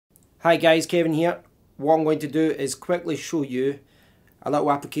Hi guys, Kevin here. What I'm going to do is quickly show you a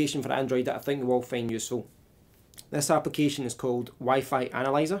little application for Android that I think you will find useful. This application is called Wi-Fi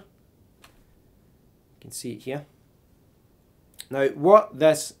Analyzer. You can see it here. Now what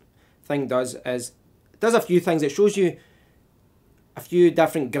this thing does is, it does a few things. It shows you a few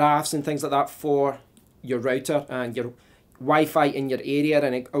different graphs and things like that for your router and your Wi-Fi in your area,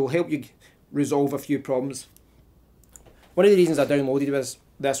 and it will help you resolve a few problems. One of the reasons I downloaded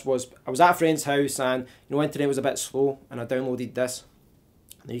this was I was at a friend's house and internet was a bit slow, and I downloaded this.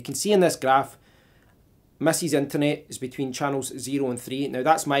 Now you can see in this graph, Missy's internet is between channels 0 and 3. Now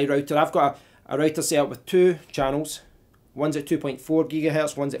that's my router. I've got a router set up with two channels. One's at 2.4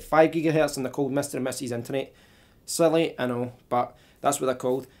 GHz, one's at 5 GHz, and they're called Mr. and Mrs. Internet. Silly, I know, but that's what they're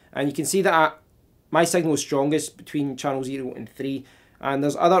called. And you can see that my signal is strongest between channel 0 and 3. And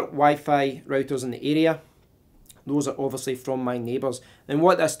there's other Wi-Fi routers in the area. Those are obviously from my neighbours. And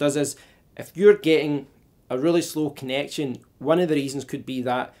what this does is, if you're getting a really slow connection, one of the reasons could be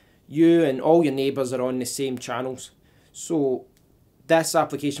that you and all your neighbours are on the same channels. So this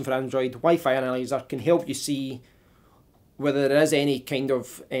application for Android, Wi-Fi Analyzer, can help you see whether there is any kind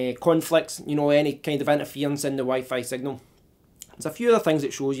of conflicts, any kind of interference in the Wi-Fi signal. There's a few other things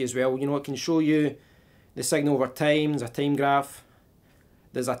it shows you as well. It can show you the signal over time. There's a time graph.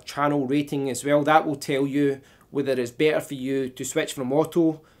 There's a channel rating as well. That will tell you whether it's better for you to switch from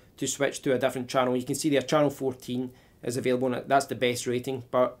auto to switch to a different channel. You can see there channel 14 is available, and that's the best rating,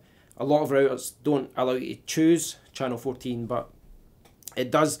 but a lot of routers don't allow you to choose channel 14, but it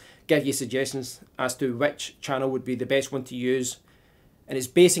does give you suggestions as to which channel would be the best one to use, and it's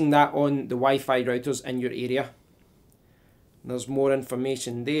basing that on the Wi-Fi routers in your area. There's more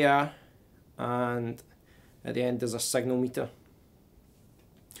information there, and at the end there's a signal meter.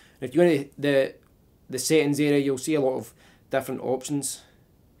 If you go to the settings area, you'll see a lot of different options.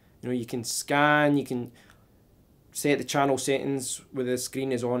 You can scan, you can set the channel settings where the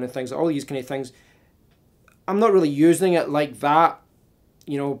screen is on and things, all these kind of things. I'm not really using it like that,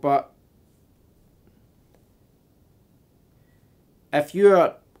 but if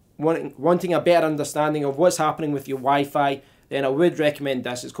you're wanting a better understanding of what's happening with your Wi-Fi, then I would recommend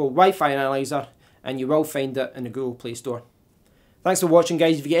this. It's called Wi-Fi Analyzer, and you will find it in the Google Play Store. Thanks for watching,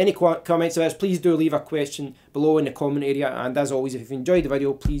 guys. If you get any comments of this, please do leave a question below in the comment area. And as always, if you enjoyed the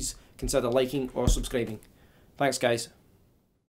video, please consider liking or subscribing. Thanks, guys.